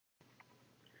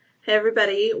Hey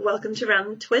everybody, welcome to Round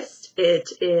and Twist. It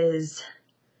is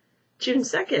June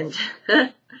 2nd.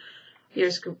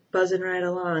 Year's buzzing right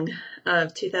along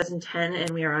of 2010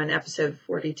 and we are on episode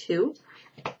 42.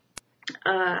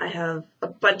 I have a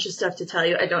bunch of stuff to tell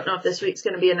you. I don't know if this week's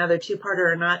going to be another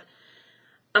two-parter or not.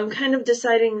 I'm kind of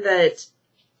deciding that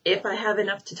if I have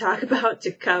enough to talk about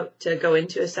to go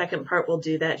into a second part, we'll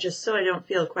do that, just so I don't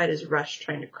feel quite as rushed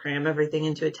trying to cram everything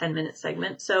into a 10-minute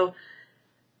segment. So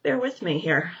bear with me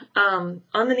here. On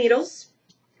the needles,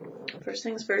 first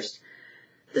things first,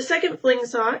 the second fling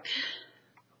sock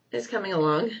is coming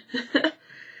along.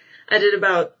 I did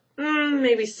about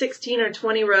maybe 16 or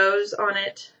 20 rows on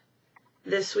it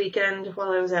this weekend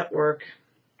while I was at work.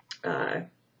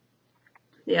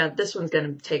 Yeah, this one's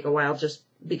going to take a while just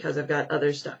because I've got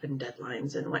other stuff and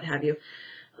deadlines and what have you.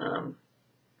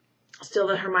 Still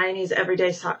the Hermione's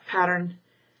Everyday Sock pattern.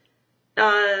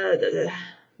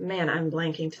 Man, I'm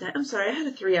blanking tonight. I'm sorry, I had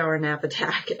a 3-hour nap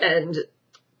attack and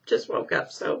just woke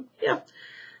up, so yeah.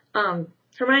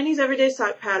 Hermione's Everyday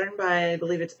Sock pattern by, I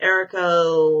believe it's Erica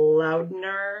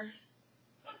Loudner.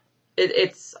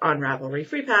 It's on Ravelry.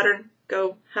 Free pattern.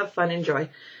 Go have fun, enjoy.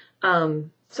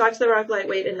 Socks that rock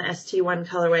lightweight in the ST1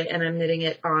 colorway, and I'm knitting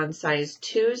it on size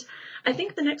 2s. I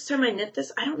think the next time I knit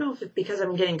this, I don't know if it's because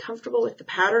I'm getting comfortable with the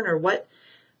pattern or what,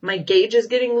 my gauge is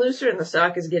getting looser and the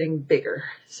sock is getting bigger.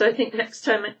 So I think next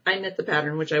time I knit the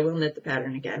pattern, which I will knit the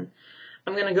pattern again,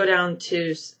 I'm going to go down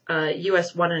to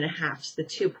US 1.5s, the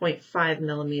 2.5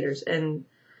 millimeters, and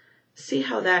see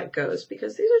how that goes,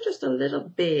 because these are just a little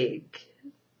big.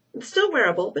 It's still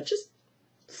wearable, but just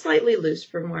slightly loose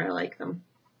from where I like them.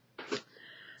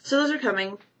 So those are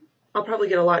coming. I'll probably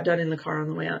get a lot done in the car on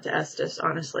the way out to Estes,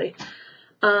 honestly.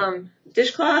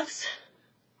 Dishcloths.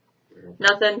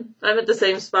 Nothing. I'm at the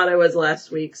same spot I was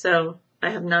last week, so I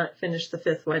have not finished the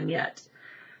 5th one yet.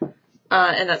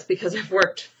 And that's because I've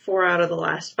worked 4 out of the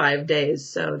last 5 days,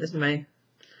 so this is my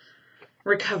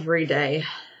recovery day.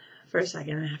 For a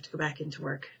second, I have to go back into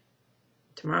work.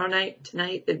 Tomorrow night,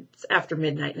 tonight, it's after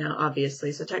midnight now,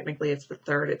 obviously, so technically it's the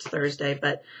 3rd, it's Thursday,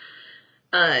 but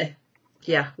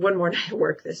yeah, one more night of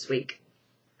work this week.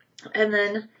 And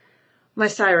then my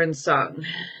siren song,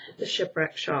 the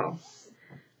Shipwreck Shawl.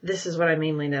 This is what I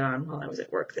mainly knit on while I was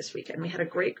at work this weekend. We had a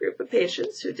great group of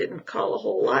patients who didn't call a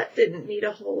whole lot, didn't need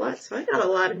a whole lot, so I got a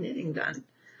lot of knitting done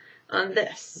on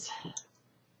this.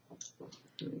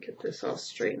 Let me get this all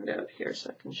straightened out here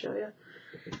so I can show you.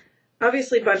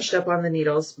 Obviously bunched up on the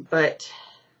needles, but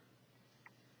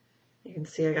you can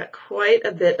see I got quite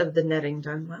a bit of the netting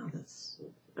done. Wow, that's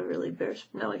a really bare...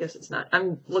 No, I guess it's not.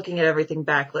 I'm looking at everything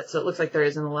backlit, so it looks like there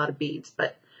isn't a lot of beads,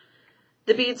 but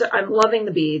the beads, I'm loving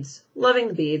the beads. Loving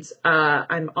the beads.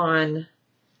 I'm on...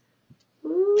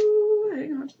 Ooh,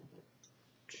 hang on.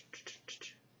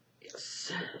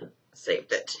 Yes.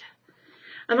 Saved it.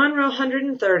 I'm on row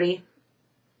 130.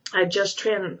 I just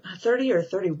 30 or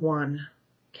 31.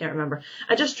 Can't remember.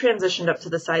 I just transitioned up to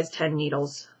the size 10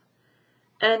 needles.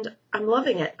 And I'm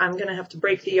loving it. I'm going to have to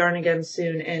break the yarn again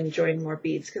soon and join more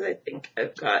beads because I think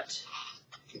I've got...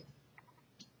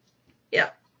 Yeah.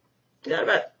 Got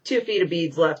about 2 feet of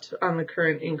beads left on the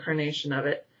current incarnation of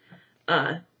it.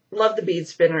 Love the bead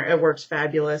spinner. It works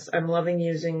fabulous. I'm loving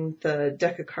using the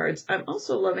deck of cards. I'm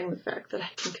also loving the fact that I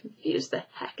can confuse the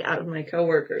heck out of my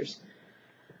coworkers.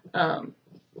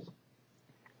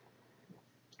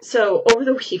 So over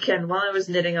the weekend, while I was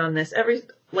knitting on this,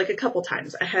 a couple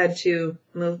times, I had to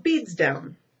move beads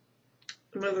down.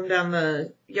 Move them down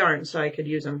the yarn so I could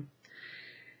use them.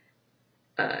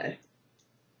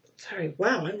 Sorry,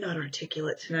 wow, I'm not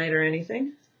articulate tonight or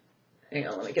anything. Hang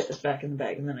on, let me get this back in the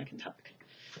bag and then I can talk.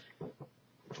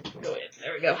 Go in,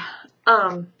 there we go.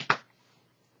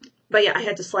 But yeah, I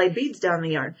had to slide beads down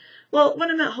the yarn. Well, when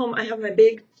I'm at home, I have my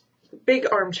big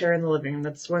armchair in the living room.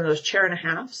 That's one of those 1.5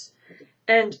 chairs.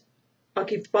 And I'll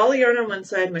keep the ball of yarn on one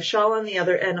side, my shawl on the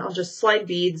other, and I'll just slide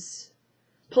beads,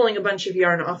 pulling a bunch of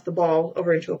yarn off the ball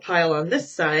over into a pile on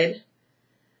this side.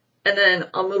 And then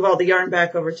I'll move all the yarn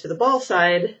back over to the ball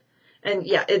side. And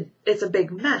yeah, it's a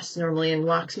big mess normally and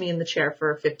locks me in the chair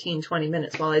for 15, 20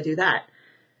 minutes while I do that.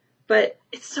 But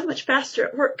it's so much faster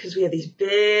at work because we have these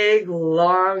big,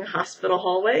 long hospital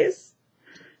hallways.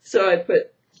 So I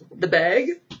put the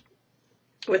bag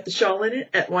with the shawl in it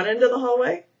at one end of the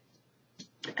hallway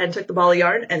and took the ball of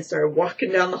yarn and started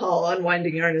walking down the hall,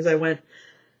 unwinding yarn as I went.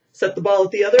 Set the ball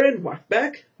at the other end, walked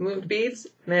back, moved beads.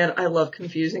 Man, I love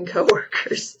confusing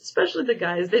coworkers, especially the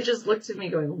guys. They just looked at me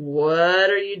going, "What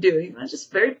are you doing?" And I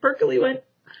just very perkily went,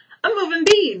 "I'm moving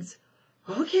beads."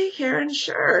 "Okay, Karen,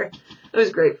 sure." It was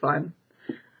great fun.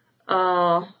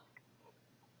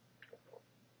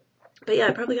 But yeah,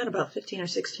 I probably got about 15 or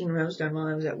 16 rows done while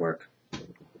I was at work.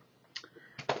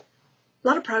 A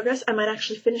lot of progress. I might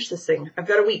actually finish this thing. I've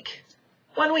got a week.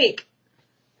 1 week.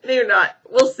 Maybe not.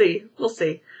 We'll see. We'll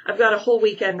see. I've got a whole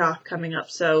weekend off coming up,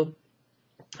 so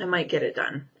I might get it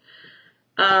done.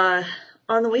 On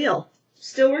the wheel.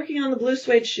 Still working on the blue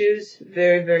suede shoes.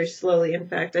 Very, very slowly. In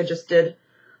fact, I just did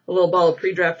a little ball of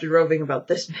pre-drafted roving about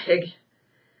this big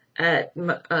at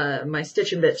my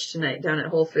Stitch and Bitch tonight down at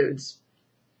Whole Foods.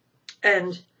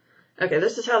 And, okay,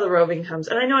 this is how the roving comes.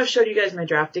 And I know I've showed you guys my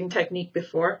drafting technique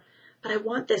before, but I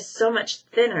want this so much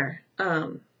thinner.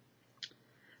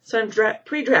 So I'm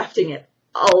pre-drafting it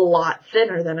a lot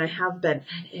thinner than I have been.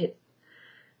 And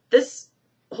this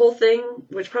whole thing,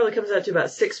 which probably comes out to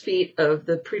about 6 feet of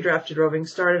the pre-drafted roving,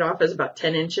 started off as about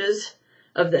 10 inches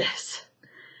of this.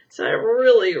 So I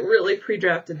really, really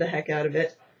pre-drafted the heck out of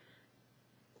it.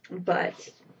 But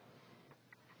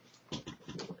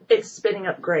it's spinning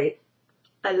up great.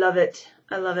 I love it.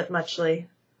 I love it muchly.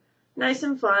 Nice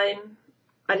and fine.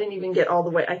 I didn't even get all the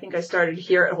way. I think I started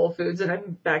here at Whole Foods and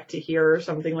I'm back to here or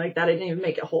something like that. I didn't even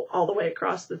make it all the way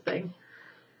across the thing.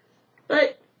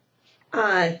 But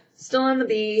still on the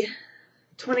B,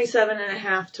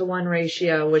 27.5 to 1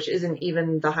 ratio, which isn't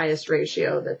even the highest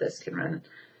ratio that this can run.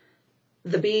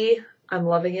 The B, I'm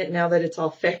loving it now that it's all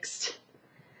fixed.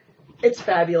 It's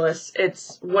fabulous.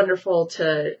 It's wonderful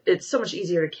it's so much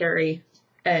easier to carry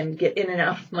and get in and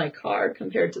out of my car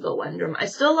compared to the Lendrum. I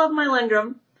still love my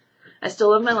Lendrum.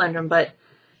 But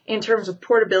in terms of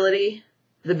portability,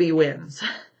 the B wins.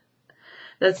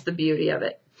 That's the beauty of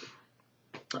it.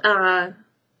 We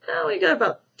got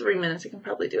about 3 minutes. I can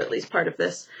probably do at least part of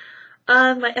this.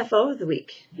 My FO of the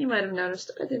week. You might have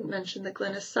noticed I didn't mention the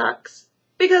Glynis socks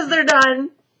because they're done.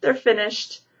 They're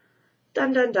finished.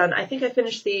 Done, done, done. I think I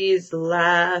finished these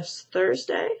last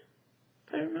Thursday,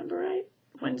 if I remember right.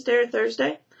 Wednesday or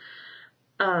Thursday.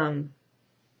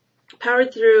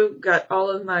 Powered through, got all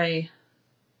the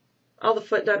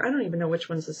foot done. I don't even know which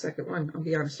one's the second one, I'll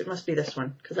be honest. It must be this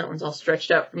one, because that one's all stretched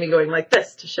out for me going like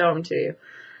this to show them to you.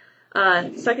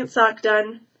 Second sock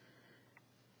done.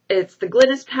 It's the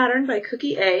Glynis pattern by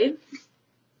Cookie A.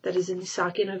 That is in the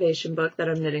Sock Innovation book that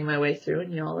I'm knitting my way through,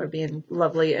 and y'all are being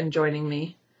lovely and joining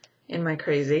me in my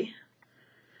crazy.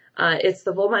 It's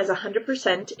the Wollmeise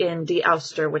 100% in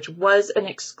De-Ouster, which was an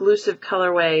exclusive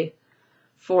colorway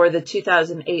for the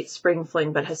 2008 Spring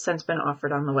Fling, but has since been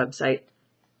offered on the website.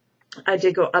 I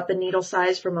did go up a needle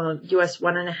size from a US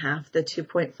 1.5, the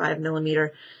 2.5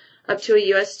 millimeter, up to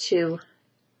a US 2,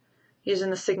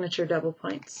 using the signature double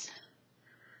points.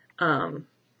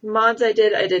 Mods I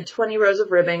did 20 rows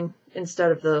of ribbing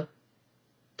instead of the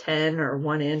 10 or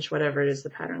 1 inch, whatever it is the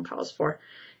pattern calls for,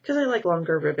 because I like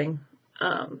longer ribbing.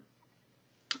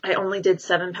 I only did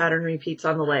 7 pattern repeats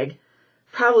on the leg,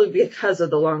 probably because of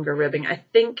the longer ribbing. I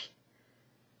think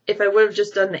if I would have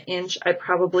just done the inch, I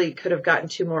probably could have gotten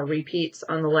 2 more repeats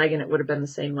on the leg and it would have been the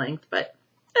same length, but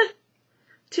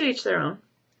to each their own.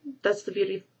 That's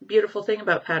the beautiful thing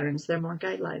about patterns. They're more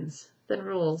guidelines than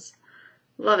rules.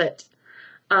 Love it.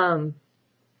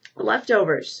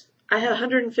 Leftovers. I had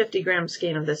 150 gram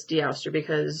skein of this De-Ouster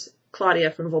because Claudia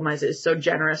from Wollmeise is so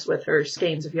generous with her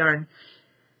skeins of yarn.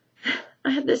 I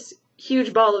had this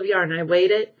huge ball of yarn. I weighed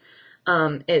it.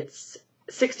 It's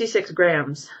 66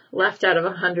 grams left out of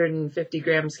 150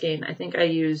 gram skein. I think I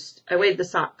weighed the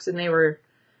socks and they were,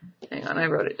 hang on, I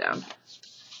wrote it down.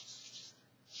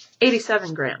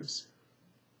 87 grams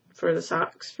for the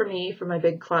socks for me, for my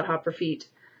big clodhopper feet,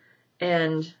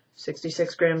 and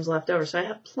 66 grams left over. So I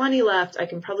have plenty left. I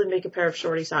can probably make a pair of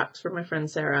shorty socks for my friend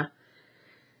Sarah.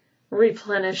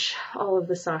 Replenish all of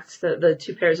the socks, the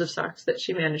 2 pairs of socks that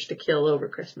she managed to kill over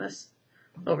Christmas,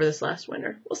 over this last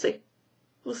winter. We'll see.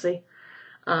 We'll see.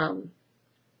 I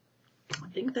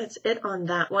think that's it on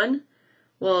that one.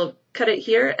 We'll cut it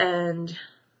here and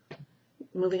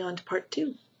moving on to part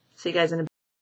 2. See you guys in a bit.